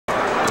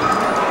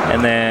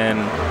And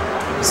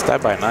then...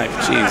 Stab by knife.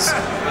 Jeez.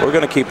 We're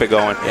going to keep it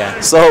going. Yeah.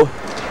 So,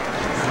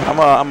 I'm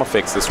gonna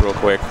fix this real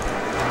quick.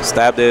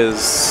 Stabbed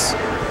is...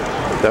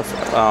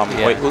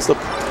 Wait, who's the...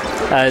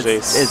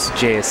 Jace. It's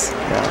Jace.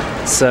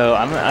 Yeah. So,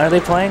 are they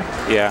playing?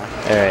 Yeah.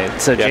 All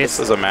right. So, yeah, Jace... this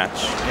is a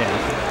match.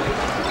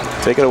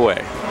 Yeah. Take it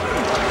away.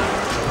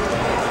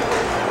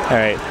 All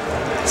right.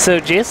 So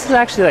Jace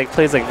actually like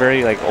plays like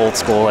very like old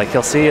school. Like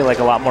he'll see like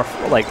a lot more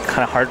like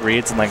kind of hard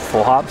reads and like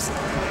full hops.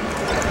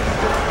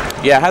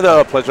 Yeah, I had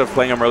the pleasure of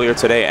playing him earlier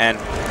today, and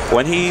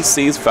when he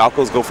sees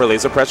Falcos go for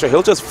laser pressure,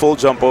 he'll just full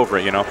jump over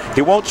it, you know.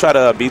 He won't try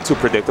to be too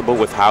predictable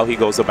with how he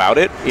goes about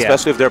it,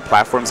 especially if there are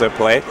platforms at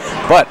play.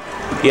 But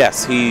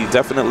yes, he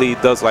definitely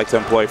does like to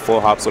employ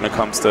full hops when it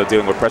comes to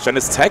dealing with pressure. And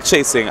his tech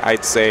chasing,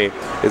 I'd say,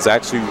 is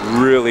actually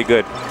really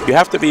good. You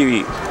have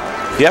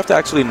to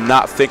actually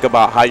not think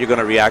about how you're going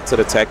to react to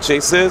the tech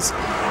chases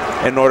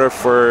in order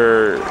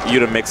for you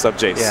to mix up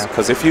Jace.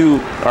 Because if you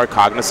are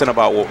cognizant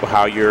about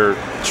how you're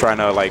trying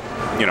to, like,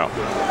 you know,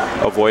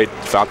 avoid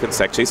Falcon's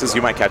tech chases,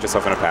 you might catch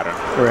yourself in a pattern.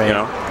 Right. You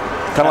know?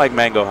 Kind of like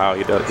Mango, how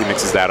he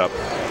mixes that up.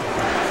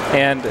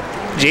 And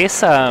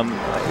Jace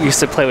used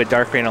to play with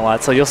Dark Rain a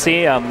lot, so you'll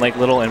see like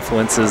little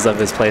influences of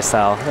his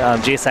playstyle.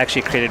 Jace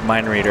actually created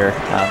Mind Reader.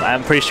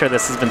 I'm pretty sure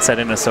this has been said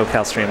in a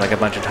SoCal stream like a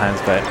bunch of times,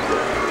 but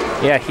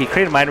yeah, he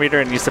created Mind Reader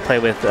and used to play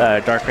with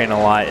Dark Rain a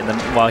lot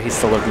while he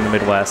still lived in the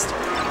Midwest.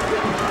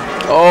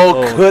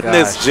 Oh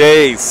goodness, gosh.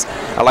 Jace.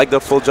 I like the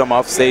full jump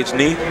off stage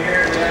knee.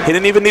 He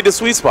didn't even need the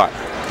sweet spot.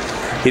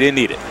 He didn't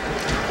need it.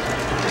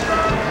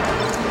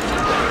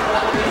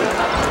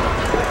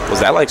 Was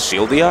that like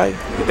shield DI?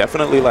 He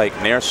definitely like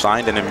Nair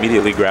shined and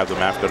immediately grabbed him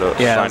after the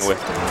shine whip.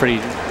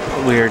 Pretty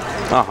weird.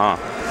 Uh-huh.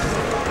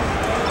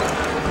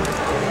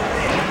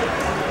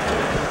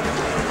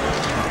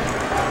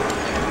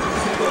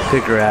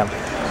 Good grab.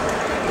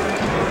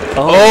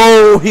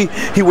 Oh,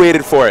 he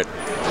waited for it.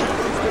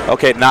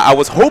 Okay, now I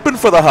was hoping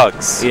for the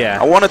hugs. Yeah.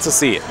 I wanted to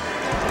see it.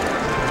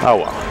 Oh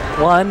well.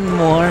 One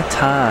more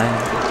time.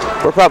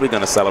 We're probably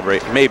gonna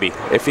celebrate, maybe,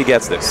 if he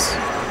gets this.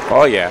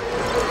 Oh yeah.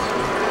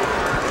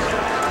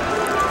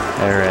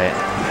 All right.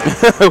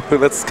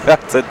 Let's go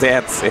to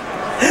dancing.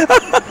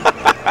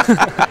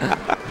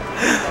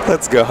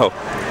 Let's go.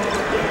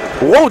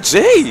 Whoa,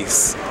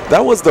 Jace!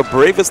 That was the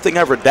bravest thing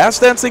ever. Dash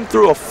dancing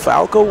through a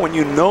Falco when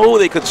you know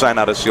they could shine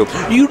out a shield.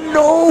 You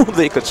know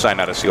they could shine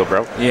out a shield,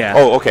 bro. Yeah.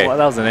 Oh, okay. Well,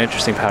 that was an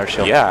interesting power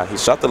shield. Yeah, he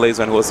shot the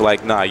laser and was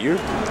like, nah, you're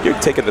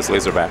taking this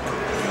laser back.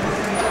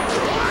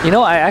 You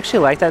know, I actually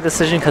like that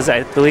decision because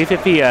I believe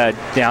if he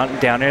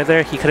down air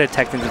there, he could have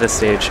teched into the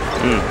stage.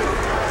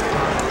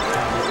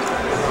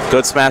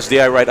 Good smash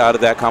DI right out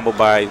of that combo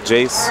by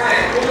Jace.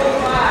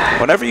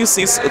 Whenever you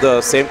see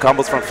the same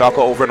combos from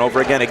Falco over and over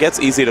again, it gets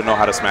easy to know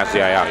how to smash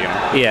DI out, you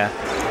know? Yeah.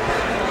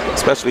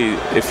 Especially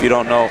if you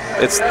don't know,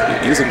 it's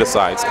using the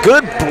sides.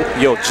 Good.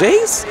 Yo,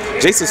 Jace?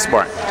 Jace is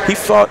smart. He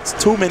fought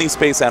too many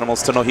space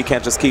animals to know he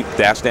can't just keep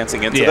dash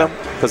dancing into them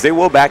because they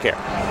will back air.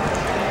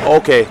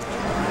 Okay.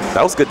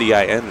 That was good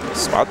DI and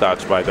spot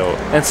dodge by though.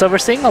 And so we're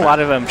seeing a lot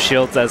of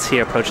shields as he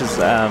approaches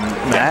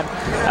Matt.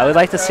 I would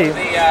like to see...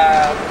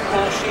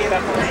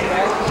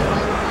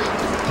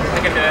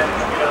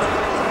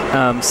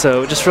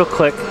 so just real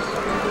quick,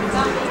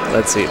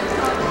 let's see.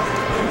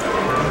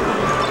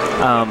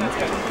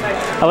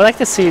 I would like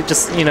to see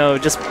just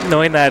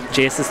knowing that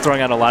Jace is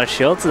throwing out a lot of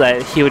shields,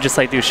 that he would just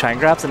like do shine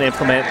grabs and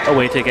implement a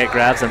way to get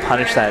grabs and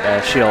punish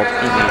that shield.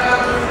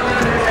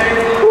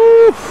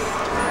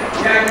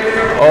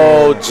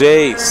 Oh,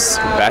 Jace.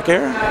 Back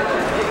air?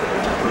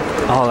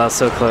 Oh, that was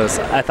so close.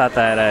 I thought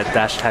that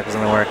dash attack was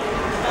going to work.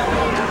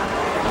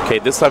 Okay,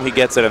 this time he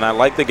gets it, and I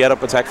like the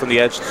get-up attack from the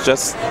edge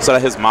just so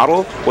that his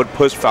model would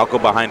push Falco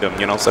behind him,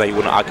 you know, so that he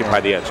wouldn't occupy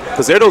the edge.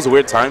 Because there are those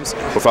weird times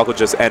where Falco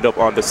just end up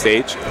on the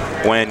stage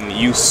when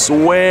you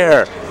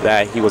swear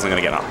that he wasn't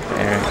going to get on.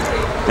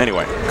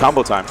 Anyway,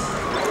 combo time.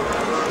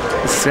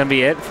 This is going to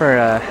be it for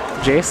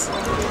Jace?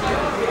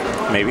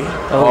 Maybe.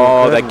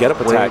 Oh, that get-up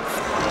attack.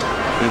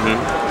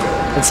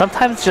 And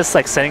sometimes just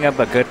like setting up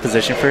a good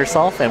position for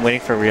yourself and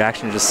waiting for a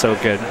reaction is just so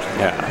good.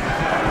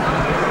 Yeah.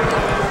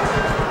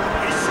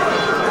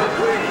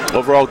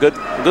 Overall, good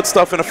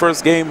stuff in the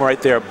first game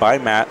right there by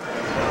Matt.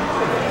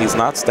 He's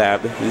not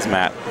stabbed. He's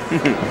Matt.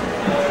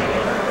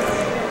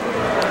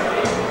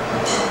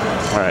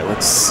 All right,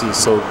 let's see.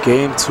 So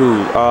game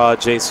 2,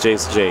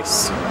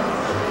 Jace.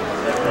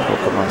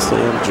 Pokemon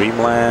Stadium,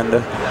 Dreamland,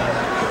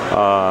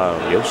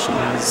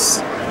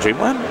 Yoshi's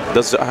Dreamland.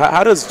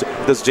 How does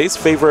Jace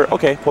favor?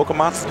 Okay,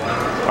 Pokemon.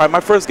 All right, my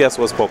first guess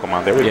was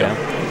Pokemon. There we go.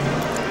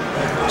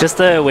 Just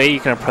the way you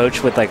can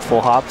approach with like full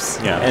hops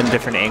and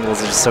different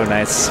angles is just so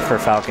nice for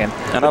Falcon.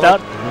 And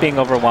without being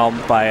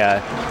overwhelmed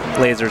by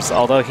lasers,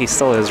 although he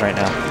still is right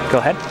now. Go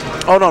ahead.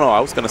 Oh, no. I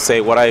was going to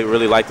say what I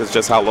really liked is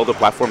just how low the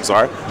platforms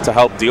are to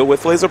help deal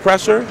with laser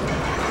pressure.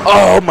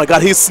 Oh, my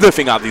God. He's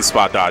sniffing out these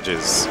spot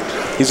dodges.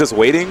 He's just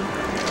waiting.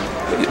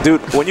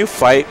 Dude, when you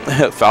fight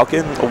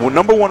Falcon,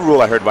 number one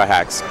rule I heard by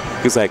Hacks,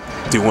 he's like,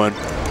 D1,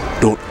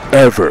 don't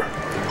ever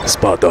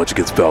spot dodge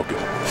against Falcon.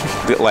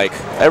 Like,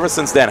 ever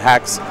since then,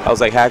 Hacks, I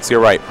was like, Hacks, you're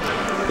right.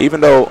 Even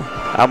though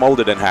I'm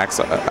older than Hacks,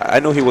 I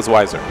knew he was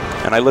wiser,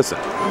 and I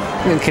listened.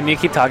 Can you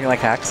keep talking like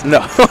Hacks? No.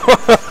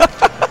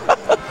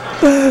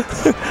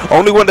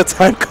 Only when the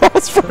time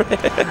calls for it.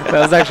 That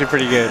was actually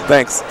pretty good.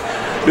 Thanks.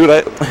 Dude,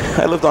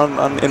 I lived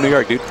in New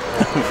York, dude.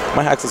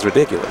 My Hacks is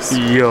ridiculous.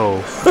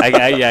 Yo.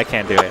 I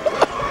can't do it.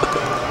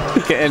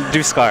 And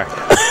do Scar.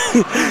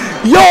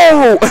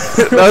 Yo!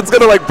 That's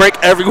going to, like, break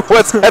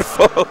everyone's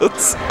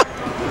headphones.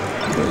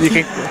 You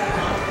can...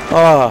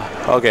 Oh,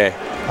 okay.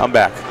 I'm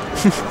back.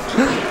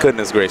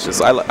 Goodness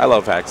gracious. I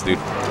love Hacks, dude.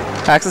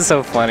 Hacks is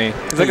so funny.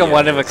 He's like a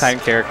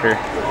one-of-a-kind character.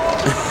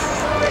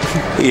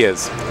 He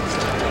is.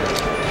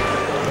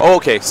 Oh,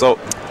 okay, so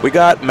we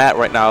got Matt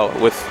right now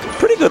with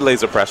pretty good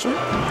laser pressure.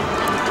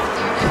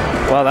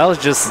 Well, that was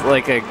just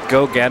like a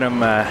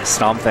go-get-him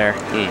stomp there.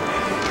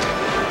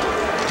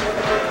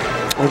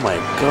 Oh my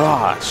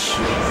gosh.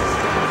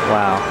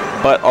 Wow.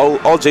 But all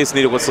Jace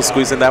needed was to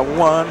squeeze in that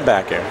one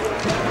back air.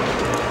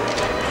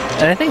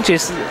 And I think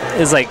Jace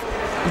is like,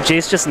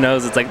 Jace just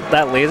knows it's like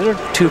that laser,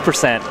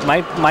 2%.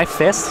 My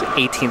fist,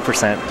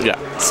 18%. Yeah.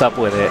 Sup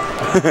with it.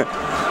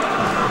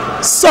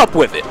 Sup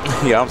with it.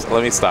 Yeah,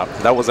 let me stop.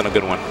 That wasn't a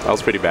good one. That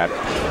was pretty bad.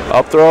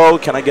 Up throw.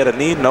 Can I get a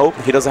knee? Nope.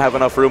 He doesn't have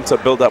enough room to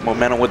build up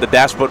momentum with the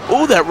dash, but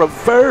ooh, that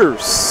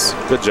reverse.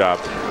 Good job.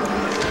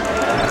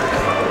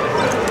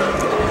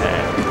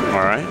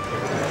 All right.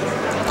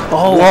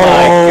 Oh, whoa,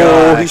 my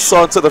gosh. He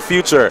saw into the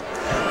future.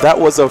 That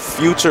was a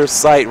future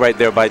sight right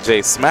there by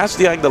Jace. Smash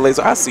the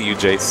laser. I see you,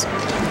 Jace.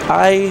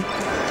 I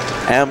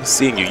am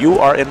seeing you. You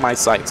are in my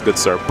sights, good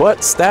sir.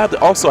 But Stab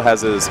also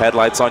has his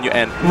headlights on you.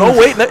 And no,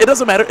 wait, no, it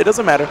doesn't matter. It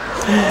doesn't matter.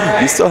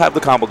 You still have the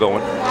combo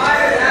going.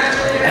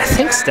 I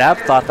think Stab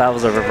thought that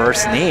was a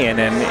reverse knee, and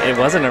then it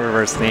wasn't a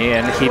reverse knee,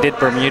 and he did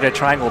Bermuda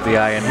Triangle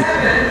DI.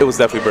 And it was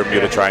definitely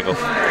Bermuda Triangle.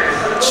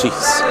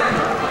 Jeez.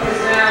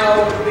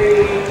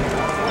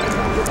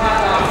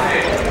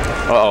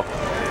 Uh-oh.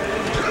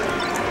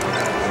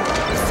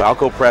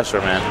 Falco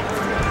pressure, man.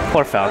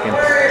 Poor Falcon.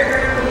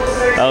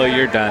 Oh,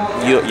 you're done.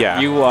 Yeah.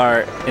 You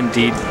are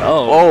indeed.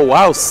 Oh. Oh,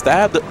 wow.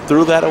 Stabbed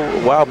through that.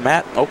 Wow,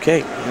 Matt.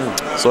 Okay.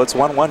 So it's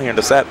 1-1 here in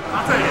the set.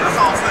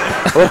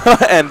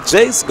 And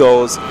Jace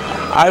goes,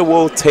 I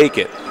will take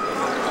it.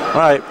 All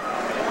right.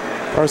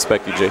 I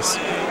respect you, Jace.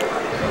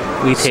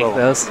 We take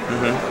those.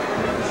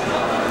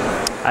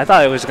 I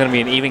thought it was going to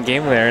be an even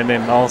game there, and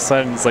then all of a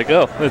sudden it's like,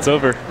 oh, it's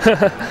over.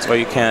 That's why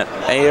you can't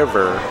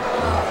ever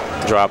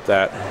drop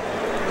that.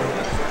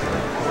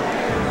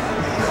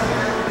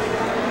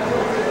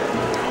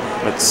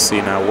 Let's see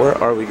now. Where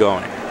are we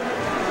going?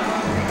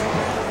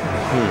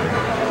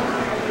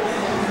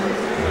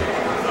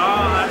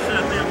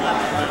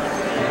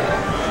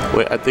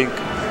 Wait, I think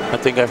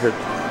I heard.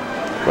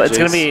 Well, it's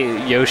gonna be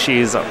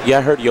Yoshi's. Yeah,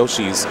 I heard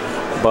Yoshi's,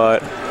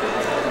 but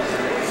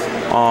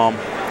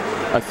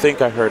I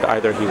think I heard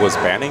either he was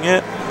banning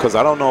it, because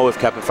I don't know if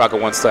Captain Falcon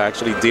wants to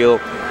actually deal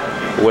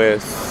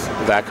with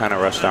that kind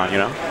of rush down, you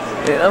know?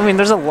 I mean,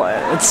 there's a lot.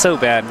 It's so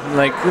bad.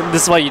 Like,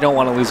 this is why you don't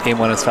want to lose game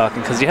 1 as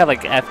Falcon, because you have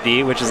like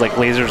FD, which is like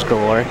lasers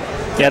galore.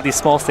 You have these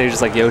small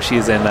stages like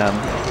Yoshi's and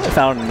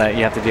Fountain that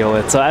you have to deal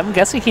with. So I'm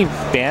guessing he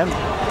banned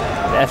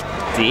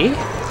FD?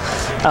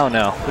 I don't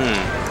know.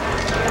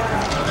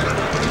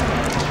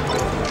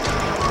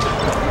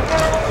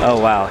 Oh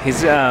wow, he's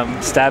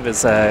Stab is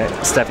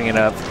stepping it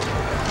up.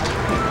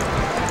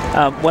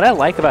 What I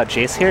like about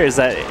Jace here is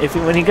that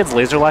when he gets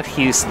laser locked,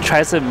 he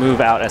tries to move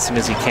out as soon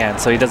as he can,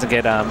 so he doesn't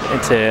get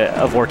into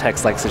a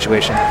vortex-like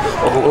situation.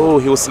 Oh,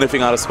 he was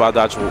sniffing out a spot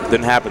dodge.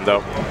 Didn't happen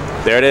though.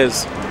 There it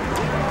is.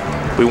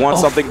 We want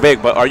something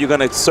big, but are you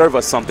gonna serve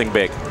us something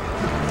big?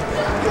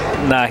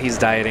 Nah, he's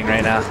dieting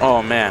right now.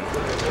 Oh man,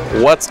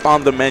 what's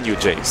on the menu,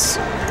 Jace?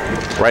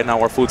 Right now,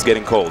 our food's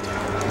getting cold.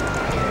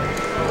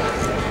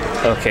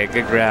 Okay,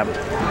 good grab.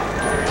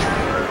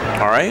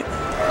 All right.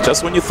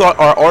 Just when you thought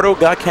our auto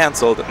got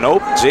canceled,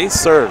 nope, Jace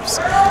serves.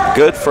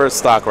 Good first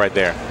stock right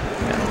there.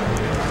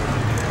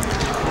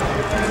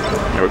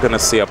 And we're going to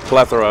see a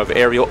plethora of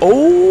aerial.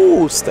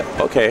 Oh,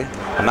 okay.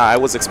 Now, I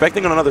was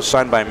expecting another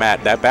shine by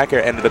Matt. That back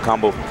air ended the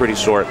combo pretty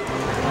short.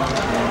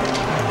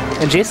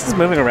 And Jace is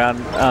moving around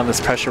this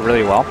pressure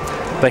really well,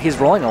 but he's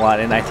rolling a lot,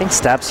 and I think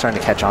Stab's starting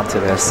to catch on to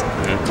this.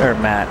 Or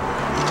Matt.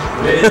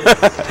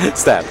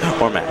 Stab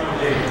or Matt.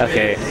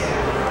 Okay,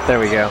 there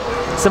we go.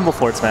 Simple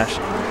forward smash.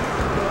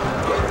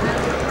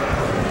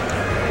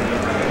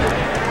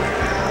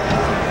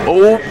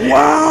 Oh,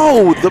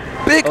 wow! The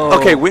big... Oh.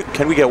 Okay,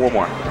 can we get one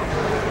more?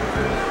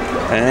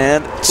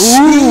 And...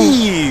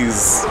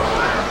 Jeez!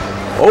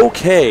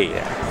 Okay.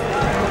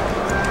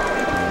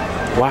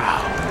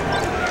 Wow.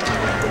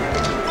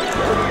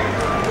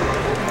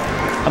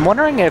 I'm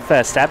wondering if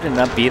Stab did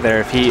not be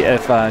there, if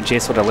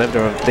Jace would have lived,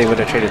 or if they would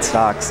have traded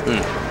stocks.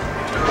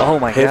 Oh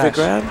my gosh. Pivot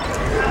grab?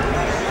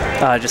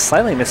 Just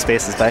slightly missed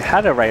spaces, but I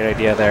had a right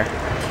idea there.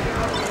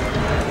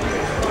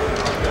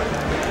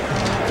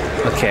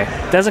 Okay,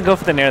 doesn't go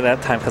for the nair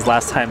that time, because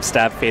last time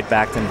Stab fade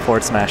backed and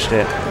forward smashed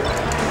it.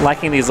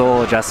 Liking these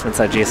little adjustments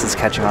that Jace is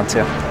catching on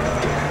to.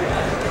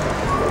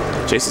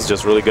 Jace is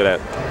just really good at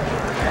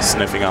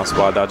Sniffing out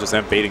spot dodges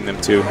and baiting them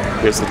too.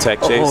 Here's the tech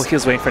chase. Oh, he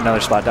was waiting for another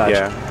spot dodge.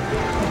 Yeah.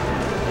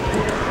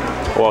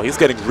 Well, he's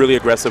getting really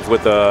aggressive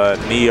with the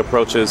knee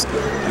approaches.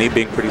 Knee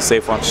being pretty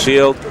safe on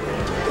shield.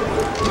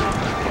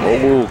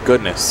 Oh,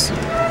 goodness.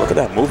 Look at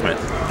that movement.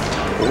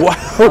 Wow.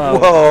 Oh,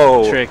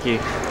 whoa. Tricky.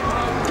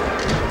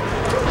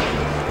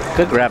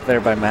 Good grab there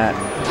by Matt.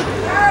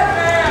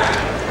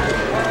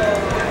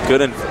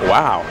 Good and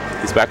wow.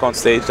 He's back on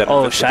stage. That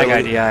Shy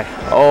Guy DI.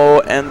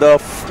 Oh, and the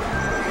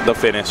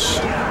finish.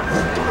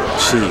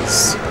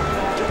 Jeez.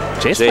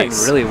 Jace playing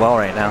really well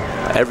right now.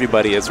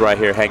 Everybody is right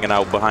here hanging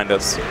out behind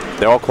us.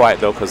 They're all quiet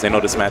though because they know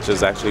this match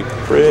is actually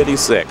pretty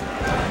sick.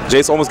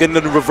 Jace almost getting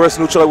into the reverse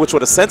neutral, which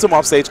would have sent him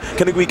off stage.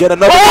 Can we get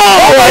another?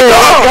 Oh my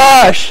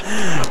gosh!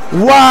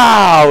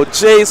 Wow,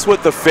 Jace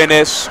with the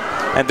finish.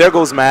 And there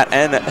goes Matt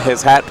and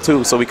his hat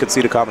too, so we could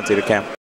see the commentator cam.